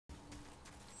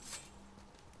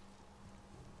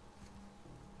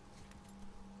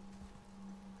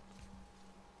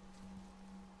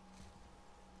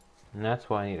And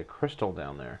that's why I need a crystal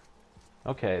down there.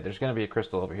 Okay, there's going to be a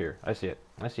crystal over here. I see it.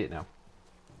 I see it now.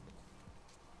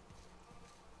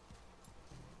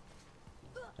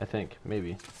 I think.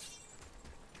 Maybe.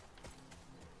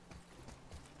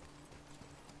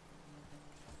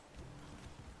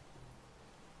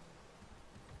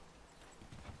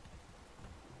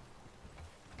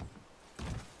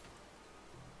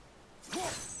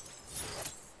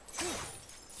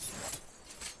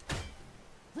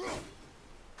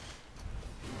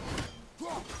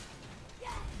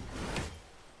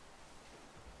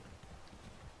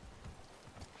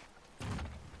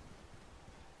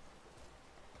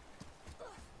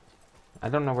 I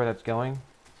don't know where that's going,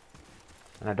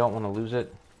 and I don't want to lose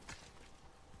it.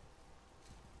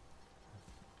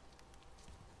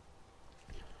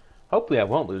 Hopefully I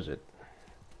won't lose it.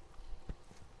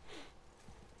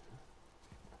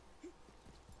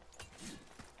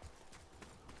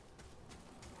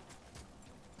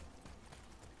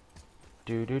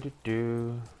 Do do do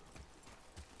do.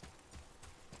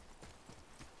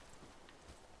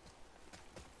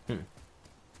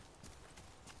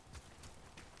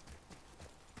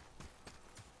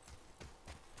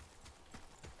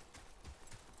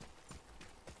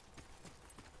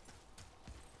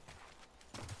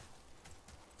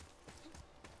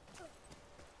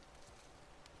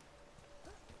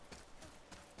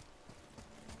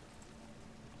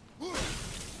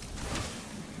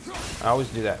 I always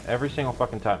do that. Every single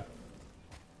fucking time.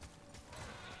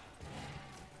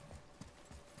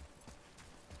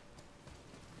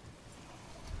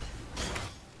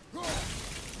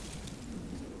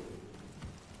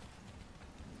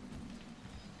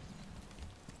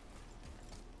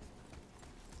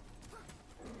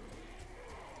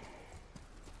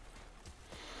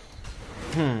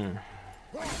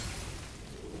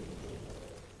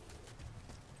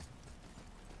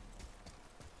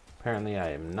 Apparently I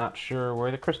am not sure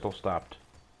where the crystal stopped.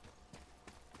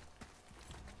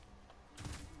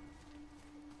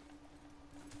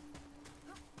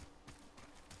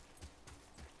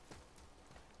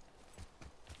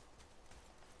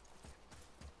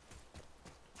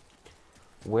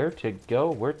 Where to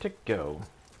go? Where to go?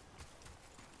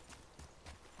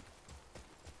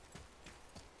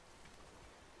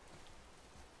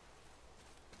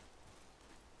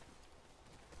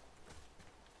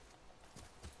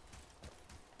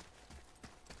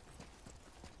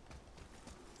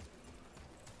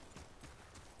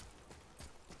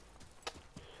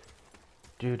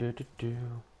 Do do do do.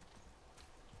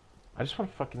 I just want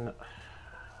to fucking.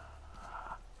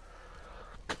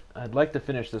 I'd like to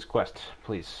finish this quest,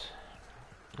 please,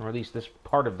 or at least this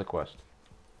part of the quest.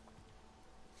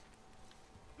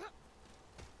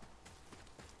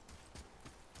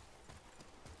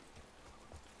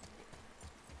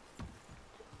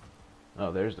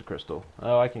 Oh, there's the crystal.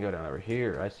 Oh, I can go down over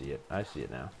here. I see it. I see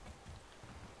it now.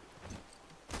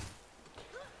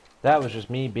 That was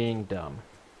just me being dumb.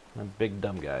 I'm a big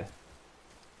dumb guy.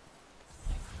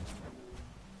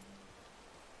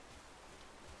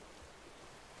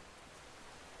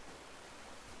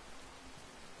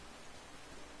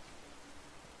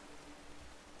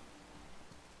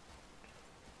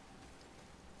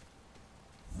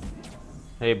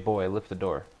 Hey boy, lift the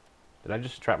door. Did I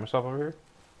just trap myself over here?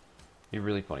 It'd be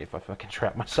really funny if I fucking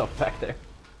trap myself back there.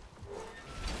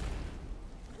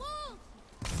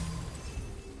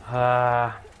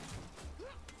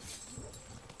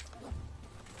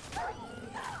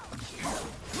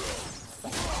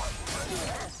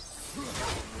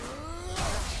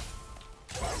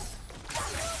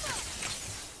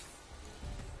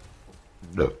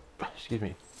 No. Excuse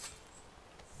me.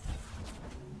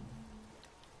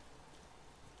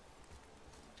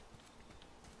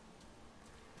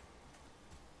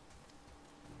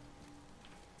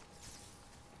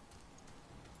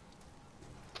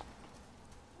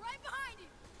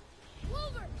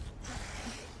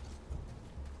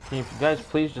 Can you guys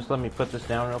please just let me put this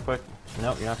down real quick?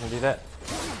 Nope, you're not gonna do that?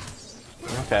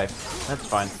 Okay, that's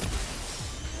fine.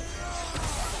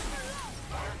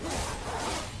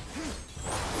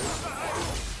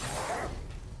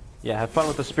 Yeah, have fun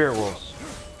with the spirit wolves,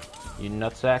 you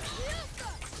nutsacks.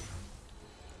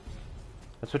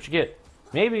 That's what you get.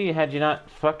 Maybe had you not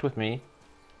fucked with me.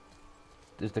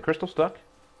 Is the crystal stuck?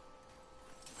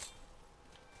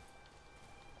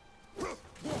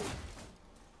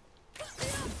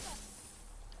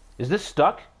 Is this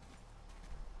stuck?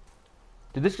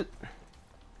 Did this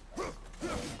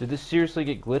seriously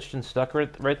get glitched and stuck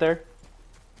right there?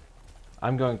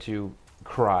 I'm going to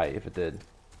cry if it did.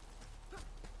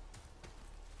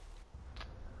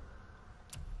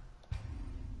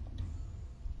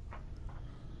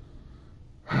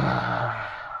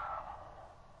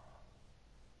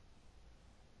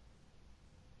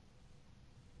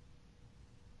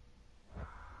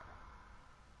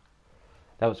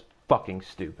 That was fucking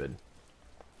stupid.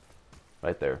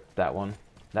 Right there. That one.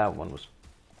 That one was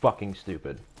fucking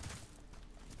stupid.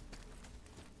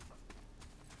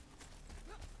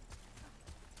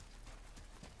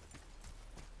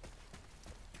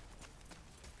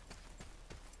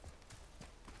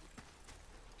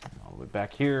 All the way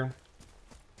back here.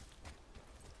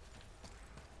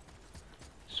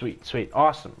 Sweet, sweet.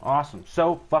 Awesome, awesome.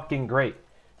 So fucking great.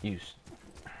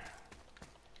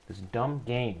 This dumb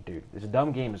game, dude. This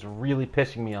dumb game is really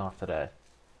pissing me off today.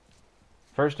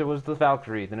 First it was the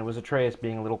Valkyrie, then it was Atreus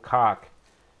being a little cock.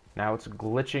 Now it's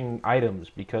glitching items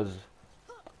because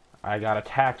I got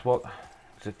attacked, well,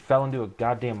 because it fell into a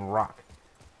goddamn rock.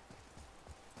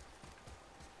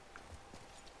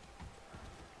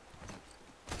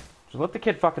 Just let the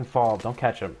kid fucking fall, don't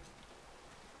catch him.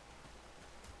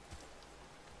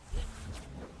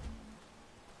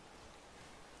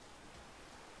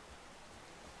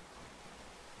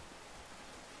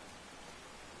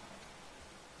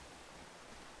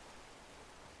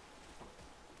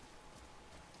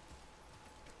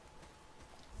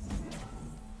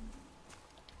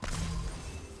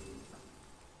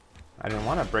 I didn't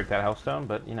want to break that hellstone,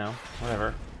 but, you know,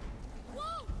 whatever.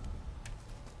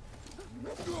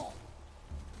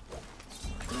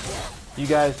 You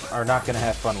guys are not going to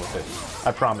have fun with this.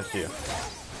 I promise you.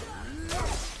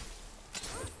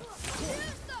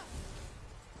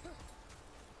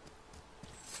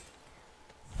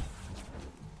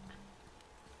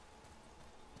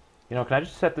 You know, can I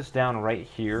just set this down right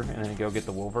here and then go get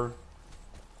the Wolver?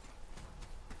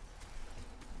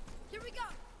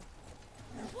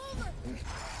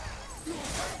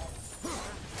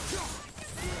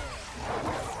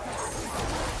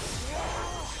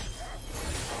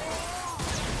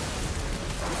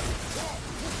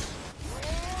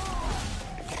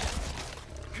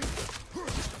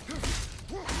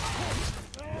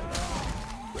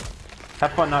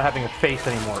 Have fun not having a face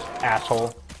anymore,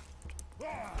 asshole.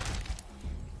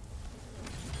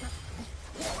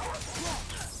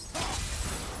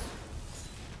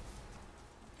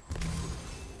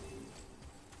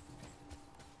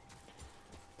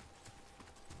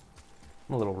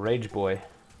 I'm a little rage boy.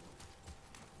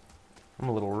 I'm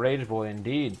a little rage boy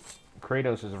indeed.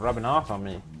 Kratos is rubbing off on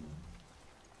me.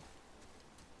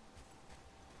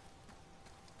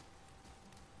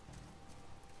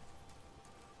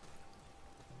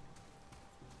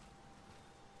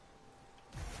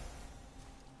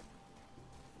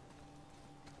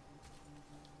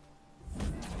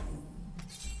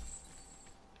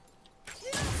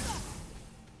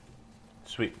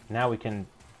 Sweet. Now we can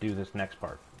do this next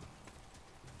part.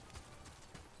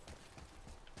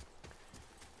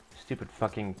 Stupid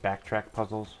fucking backtrack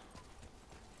puzzles.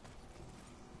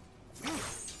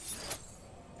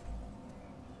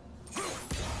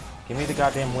 Give me the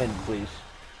goddamn win, please.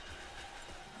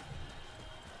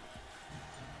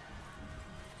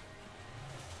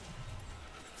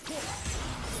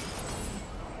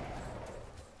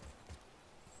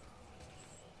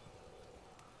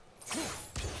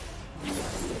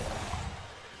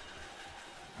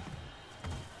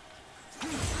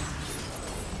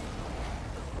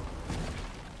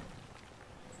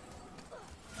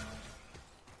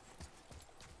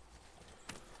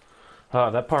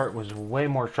 That part was way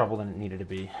more trouble than it needed to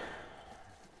be.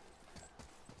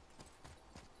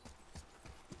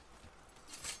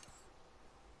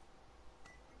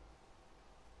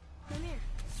 Come here.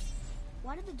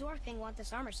 Why did the dwarf king want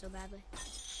this armor so badly?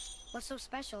 What's so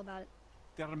special about it?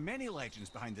 There are many legends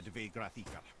behind the Dve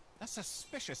Grathikar. A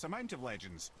suspicious amount of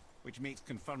legends, which makes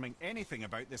confirming anything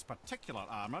about this particular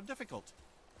armor difficult.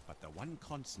 But the one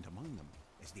constant among them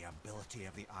is the ability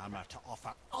of the armor to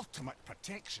offer ultimate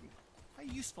protection. A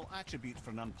useful attribute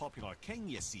for an unpopular king,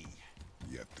 you see.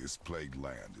 Yet this plagued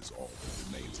land is all that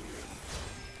remains of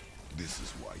him. This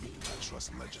is why you do not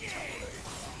trust legends, Holiday.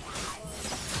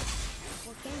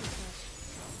 What can you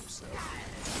trust? Yourself,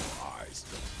 your eyes,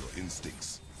 your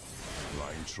instincts.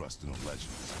 Blind trust in a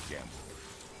legend is a gamble.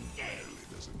 Rarely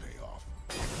does it pay off.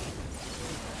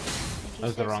 That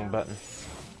was the wrong button.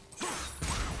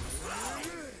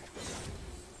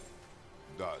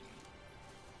 Done.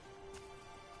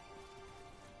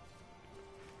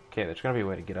 Okay, there's gotta be a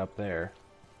way to get up there.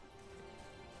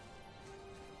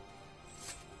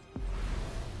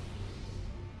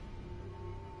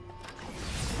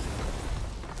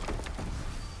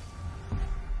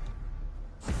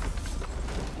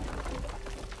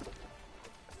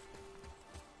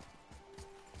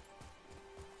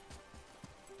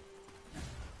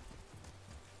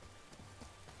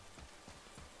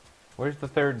 Where's the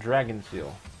third dragon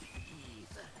seal?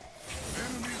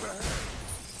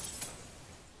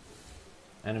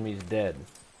 Enemy's dead.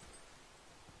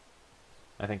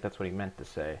 I think that's what he meant to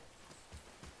say.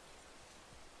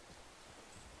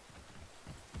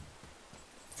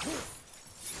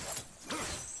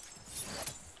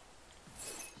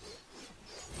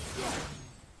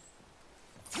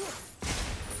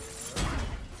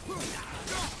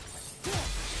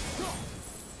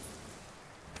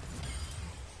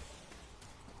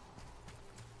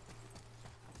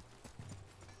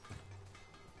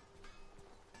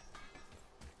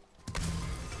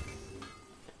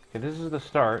 Okay, this is the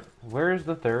start. Where is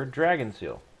the third dragon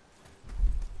seal?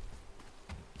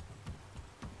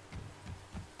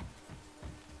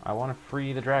 I want to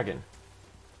free the dragon.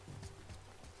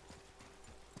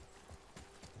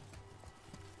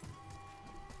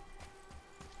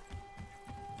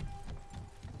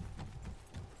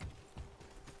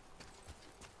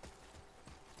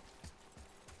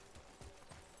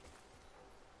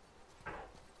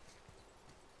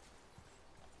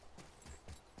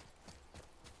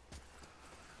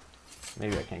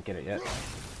 Maybe I can't get it yet.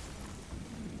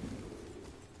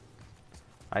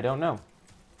 I don't know.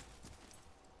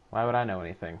 Why would I know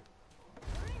anything?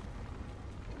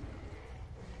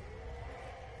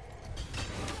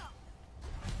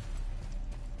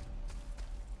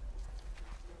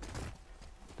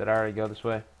 Did I already go this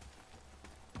way?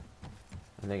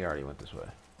 I think I already went this way.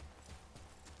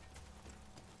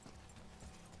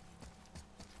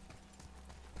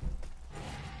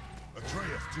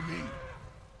 Atreus, to me.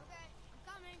 Okay,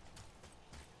 I'm coming.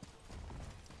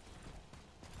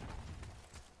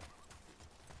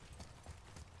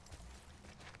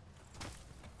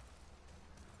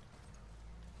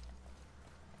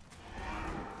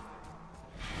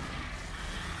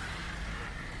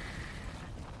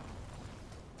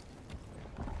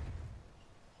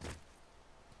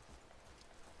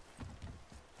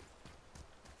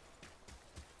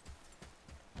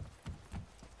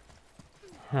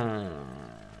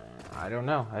 I don't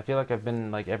know. I feel like I've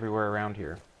been like everywhere around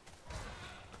here.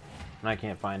 And I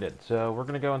can't find it. So we're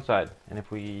gonna go inside. And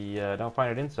if we don't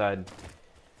find it inside,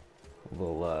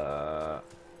 we'll Huh.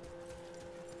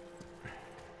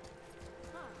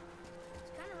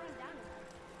 It's kind of run down in there.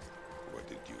 What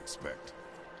did you expect?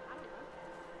 I don't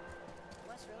know.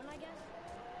 West Ruin, I guess?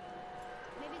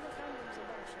 Maybe the throne room's a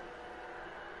better show.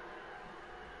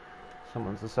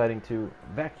 someone's deciding to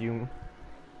vacuum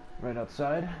right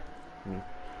outside. Let me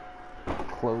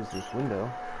close this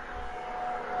window.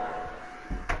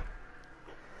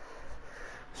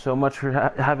 So much for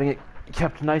having it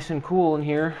kept nice and cool in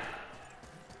here.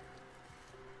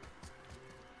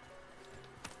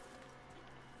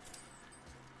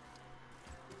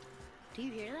 Do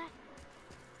you hear that?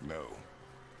 No.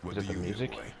 What Is it do the you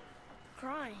music? hear, boy?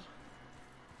 Crying.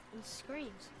 And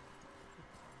screams.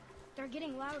 They're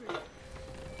getting louder.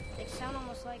 They sound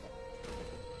almost like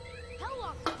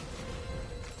Hellwalker.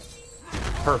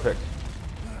 Perfect.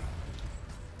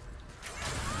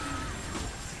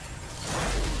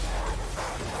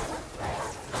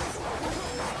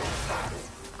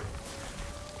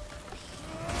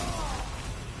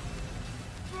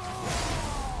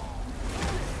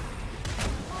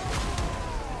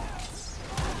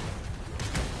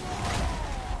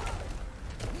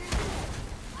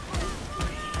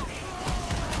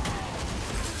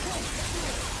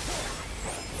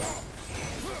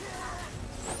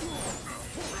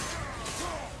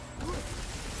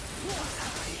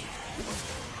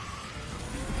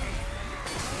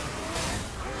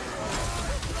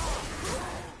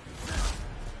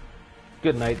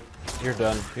 Good night. You're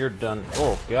done. You're done.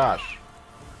 Oh gosh.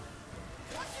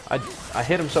 I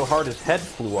hit him so hard his head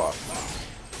flew off.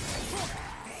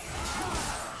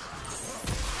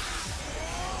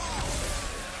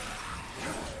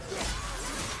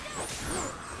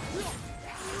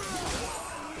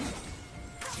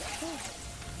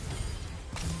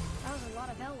 That was a lot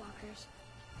of Hellwalkers.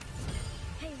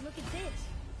 Hey, look at this.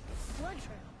 Blood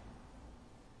trail.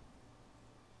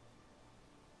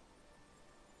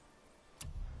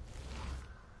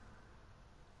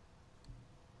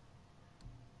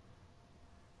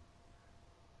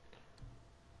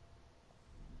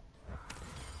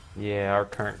 Yeah, our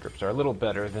current grips are a little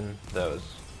better than those.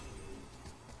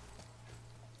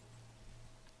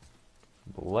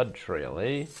 Blood trail,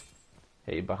 eh?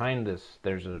 Hey, behind this,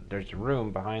 there's a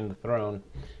room behind the throne.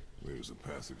 There's a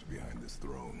passage behind this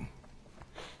throne.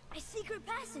 A secret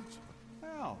passage.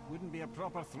 Well, wouldn't be a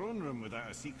proper throne room without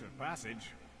a secret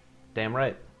passage. Damn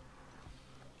right.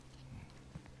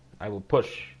 I will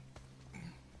push.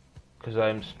 'Cause I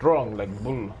am strong like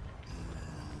bull.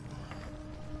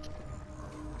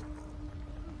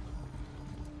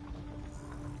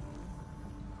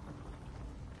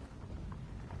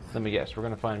 Let me guess, we're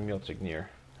gonna find Mjolnir.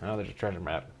 Oh, there's a treasure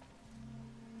map.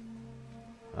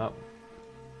 Oh,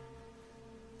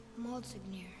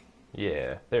 Monsignor.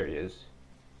 yeah, there he is.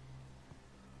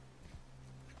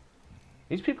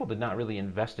 These people did not really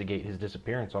investigate his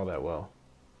disappearance all that well.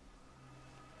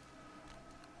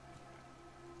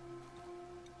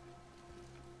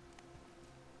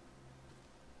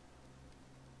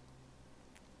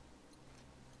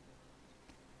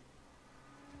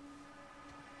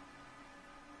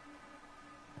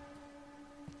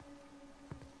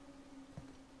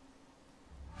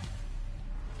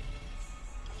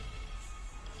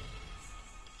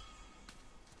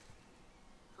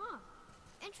 Huh.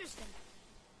 Interesting.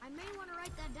 I may want to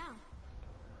write that down.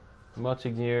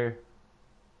 Monsignor.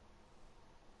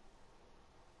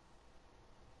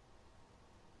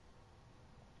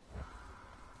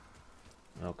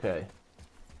 Okay.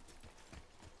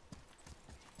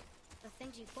 The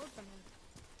things you pulled from him.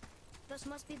 Those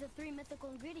must be the 3 mythical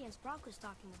ingredients Brock was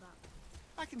talking about.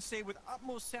 I can say with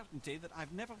utmost certainty that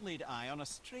I've never laid eye on a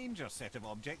stranger set of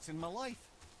objects in my life.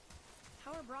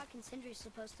 How are Brock and Sindri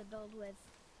supposed to build with...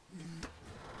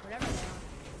 whatever they are?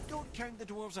 Don't count the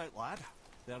dwarves out, lad.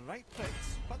 They're right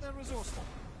pricks, but they're resourceful.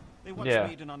 They once Yeah.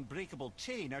 made an unbreakable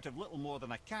chain out of little more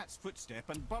than a cat's footstep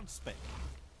and bird spit.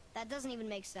 That doesn't even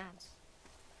make sense.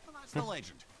 Well, that's the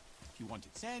legend. If you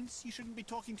wanted sense, you shouldn't be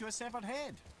talking to a severed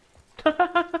head.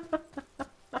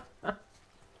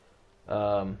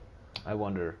 I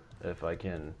wonder if I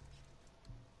can...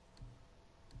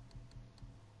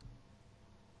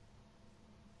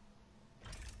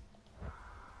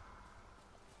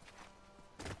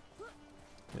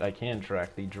 I can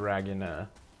track the dragon,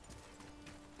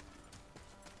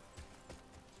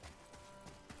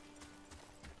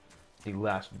 the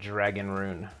last dragon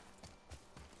rune.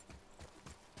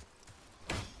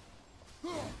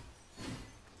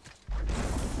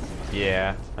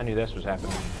 Yeah, I knew this was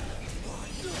happening.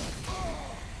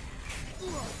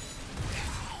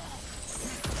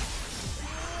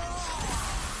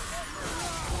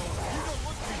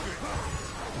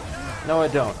 No, I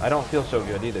don't. I don't feel so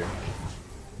good either.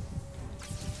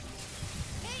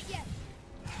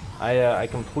 I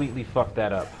completely fucked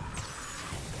that up.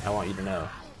 I want you to know.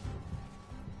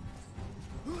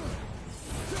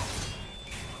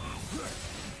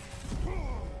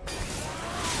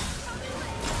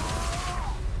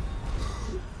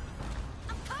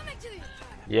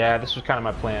 Yeah, this was kind of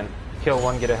my plan. Kill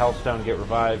one, get a hellstone, get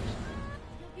revived.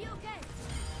 You'll be okay.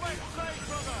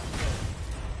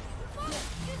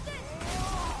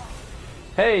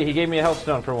 Hey, he gave me a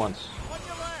hellstone for once.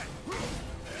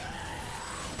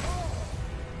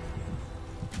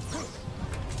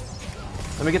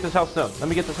 Let me get this hellstone. Let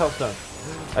me get this hellstone.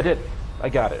 I did. I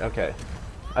got it. Okay.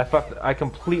 I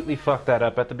completely fucked that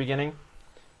up at the beginning.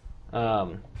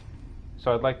 So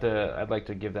I'd like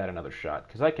to give that another shot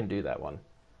because I can do that one.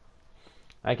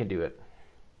 I can do it.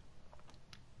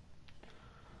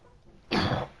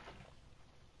 I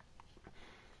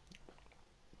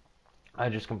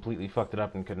just completely fucked it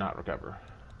up and could not recover.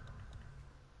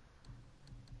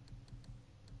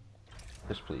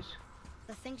 Yes, please.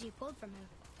 The things you pulled from him.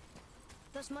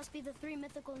 Those must be the 3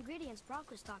 mythical ingredients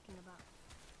Brock was talking about.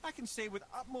 I can say with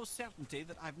utmost certainty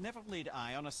that I've never laid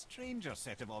eye on a stranger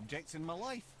set of objects in my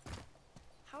life.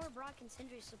 How are Brock and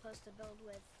Sindri supposed to build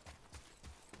with...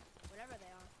 whatever they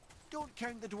are? Don't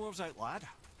count the dwarves out, lad.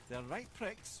 They're right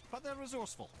pricks, but they're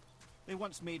resourceful. They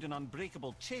once made an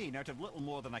unbreakable chain out of little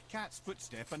more than a cat's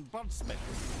footstep and bird spit.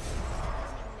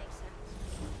 Doesn't even make sense.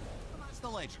 Well, that's the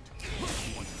legend. If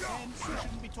you want sense, you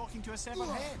shouldn't be talking to a severed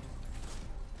head.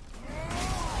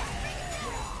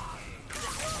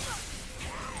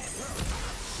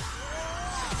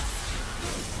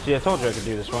 See, I told you I could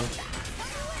do this one.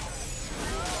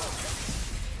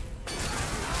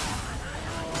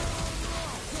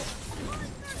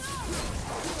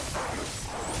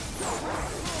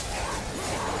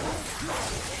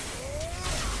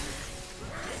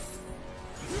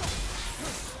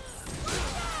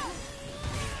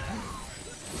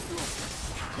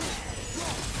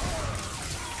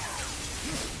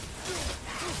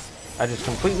 I just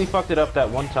completely fucked it up that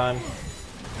one time.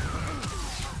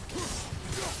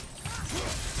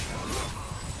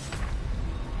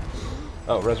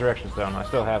 Oh, Resurrection Stone. I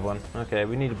still have one. Okay,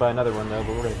 we need to buy another one though,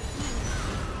 but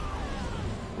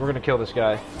we're gonna kill this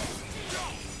guy.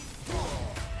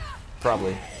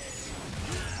 Probably.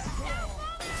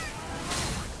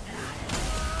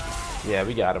 Yeah,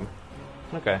 we got him.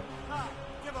 Okay.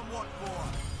 Give him what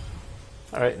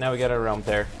for? Alright, now we got our realm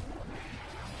there.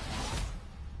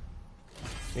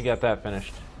 We got that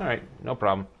finished. Alright, no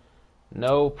problem.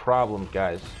 No problem,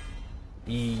 guys.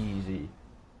 Easy.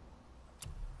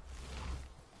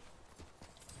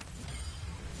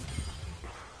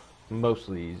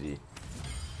 mostly easy.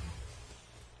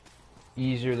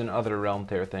 Easier than other Realm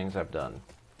Tear things I've done.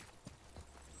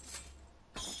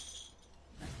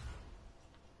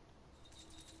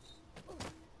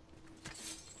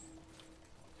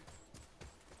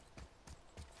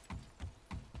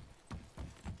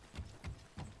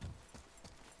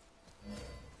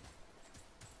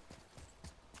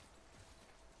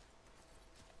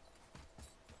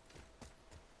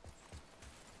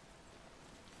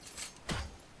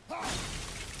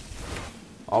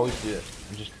 Always do it.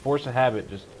 Just force a habit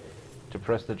just to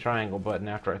press the triangle button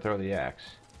after I throw the axe.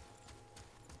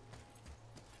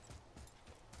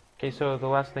 Okay, so the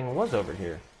last thing was over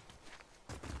here.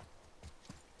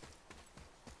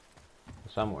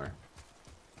 Somewhere.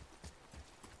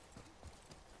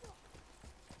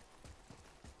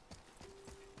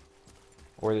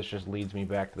 Or this just leads me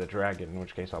back to the dragon, in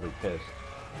which case I'll be pissed.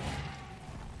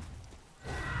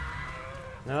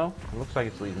 No? It looks like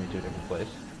it's leading me to a different place.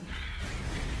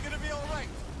 You're gonna be alright.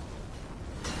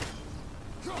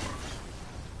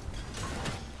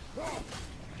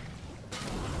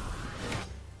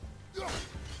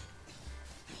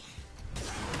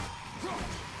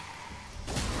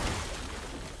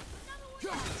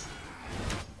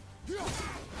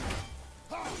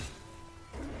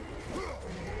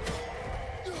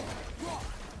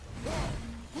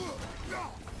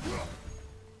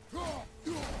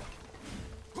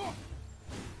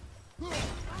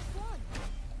 Last one.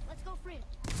 Let's go free him.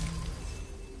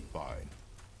 Fine.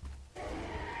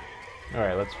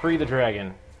 Alright, let's free the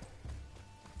dragon.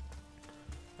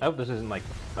 I hope this isn't like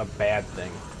a bad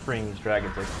thing. Freeing these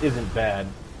dragons like isn't bad.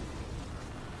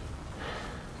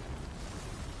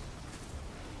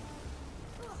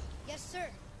 Yes, sir.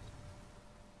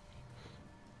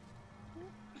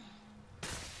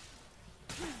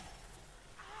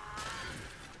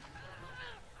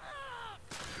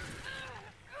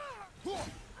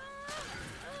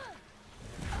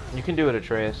 You can do it,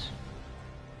 Atreus.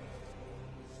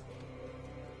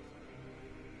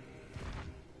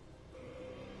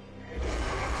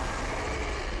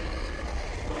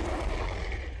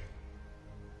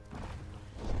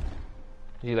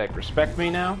 Do you like respect me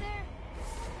now?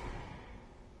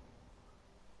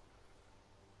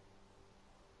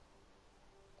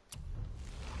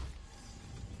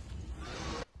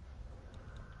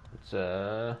 It's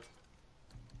um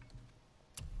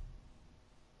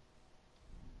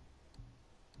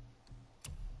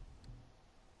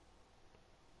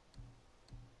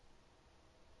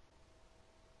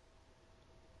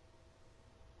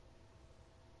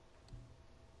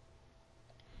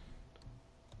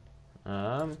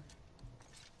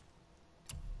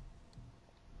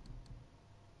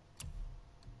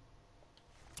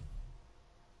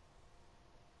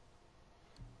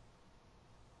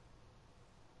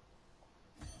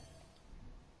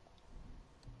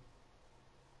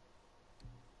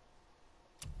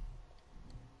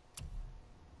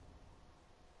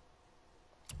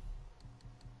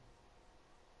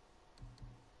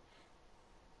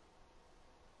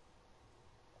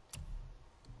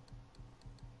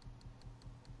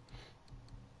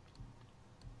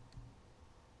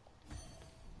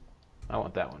I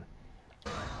want that one.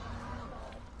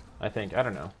 I think, I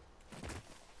don't know.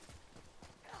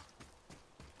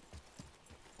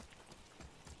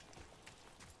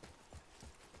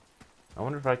 I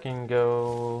wonder if I can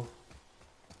go...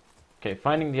 Okay,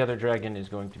 finding the other dragon is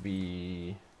going to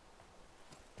be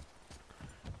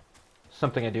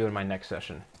something I do in my next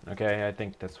session. Okay, I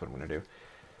think that's what I'm going to do.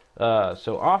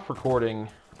 So off recording,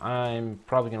 I'm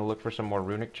probably going to look for some more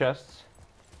runic chests.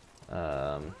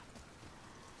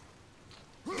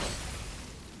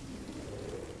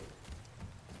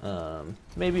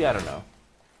 Maybe, I don't know.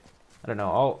 I don't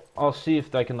know. I'll see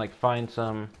if I can like find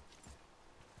some,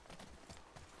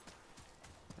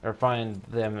 or find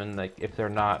them, and like if they're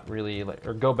not really like,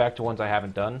 or go back to ones I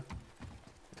haven't done,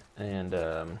 and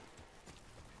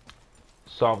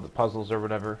solve the puzzles or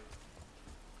whatever.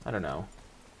 I don't know.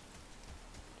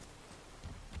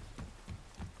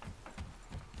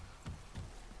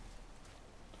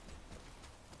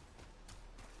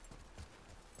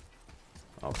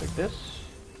 I'll take this.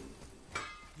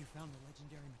 You found the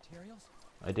legendary materials?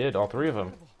 I did, all three of them.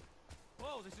 Incredible.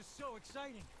 Whoa, this is so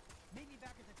exciting. Meet me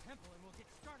back at the temple and we'll get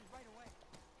started right away.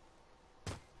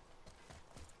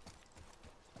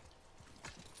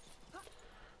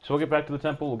 So we'll get back to the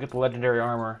temple, we'll get the legendary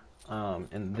armor,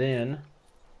 and then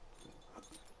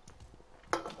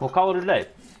we'll call it a day.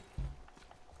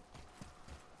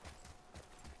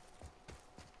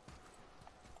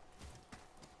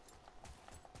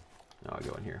 Oh, I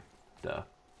go in here. Duh.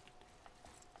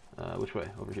 Which way?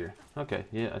 Over here. Okay,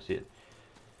 yeah, I see it.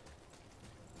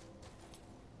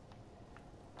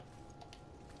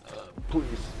 please.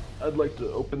 I'd like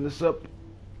to open this up.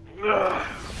 Ugh.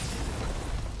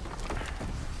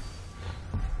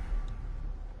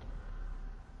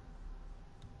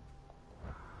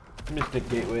 Mystic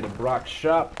Gateway to Brock's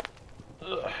shop.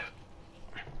 Ugh.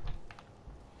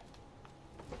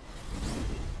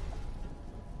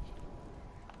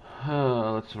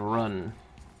 Let's run.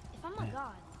 If I'm a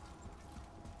god,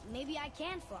 maybe I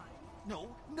can fly. No,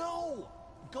 no!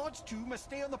 Gods too must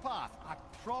stay on the path, I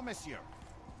promise you.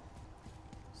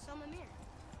 So, Mimir,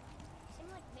 seem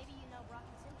like maybe you know Brock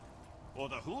and Sindri. Or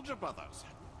the Huldra brothers.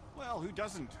 Well, who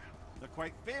doesn't? They're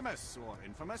quite famous, or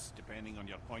infamous, depending on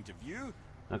your point of view.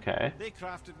 Okay. They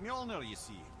crafted Mjolnir, you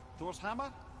see. Thor's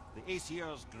hammer, the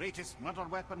Aesir's greatest murder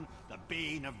weapon, the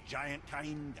bane of giant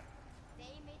kind. They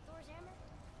made Thor's hammer?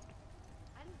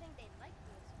 I didn't think they'd like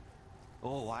this.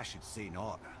 Oh, I should say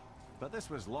not. But this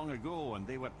was long ago, and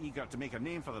they were eager to make a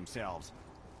name for themselves.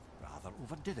 Rather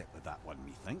overdid it with that one,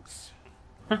 methinks.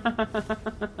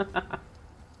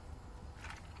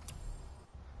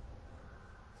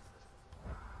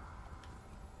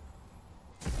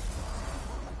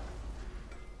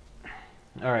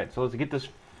 Alright, so let's get this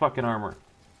fucking armor.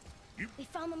 We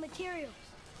found the materials.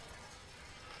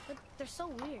 But they're so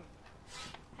weird.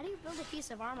 How do you build a piece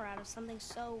of armor out of something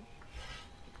so...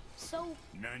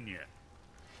 None yet.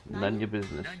 None your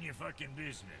business. None your fucking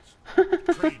business.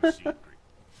 Trade secret.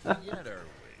 Yet are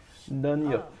we? None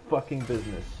your fucking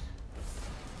business.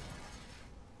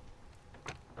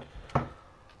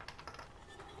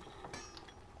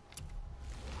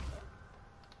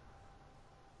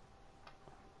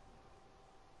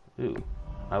 Ooh,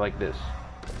 I like this.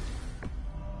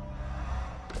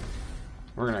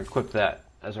 We're gonna equip that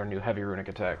as our new heavy runic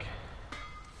attack.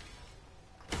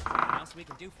 Anything else we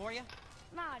can do for you?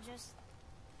 Nah, just...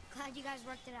 glad you guys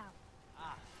worked it out.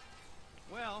 Ah.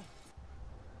 Well,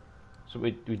 So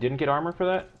we didn't get armor for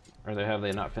that? Or have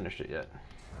they not finished it yet?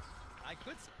 I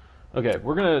could... Okay,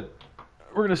 we're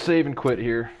gonna save and quit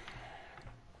here.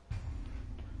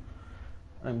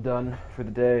 I'm done for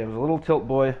the day. I was a little tilt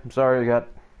boy. I'm sorry I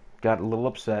got a little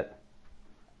upset.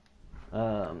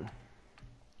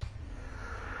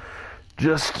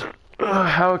 Just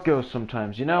how it goes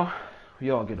sometimes, you know?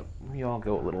 We all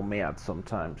go a little mad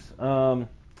sometimes.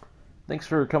 Thanks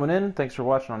for coming in. Thanks for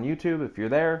watching on YouTube if you're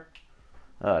there.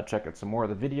 Check out some more of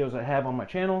the videos I have on my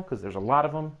channel because there's a lot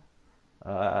of them.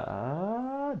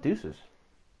 Deuces.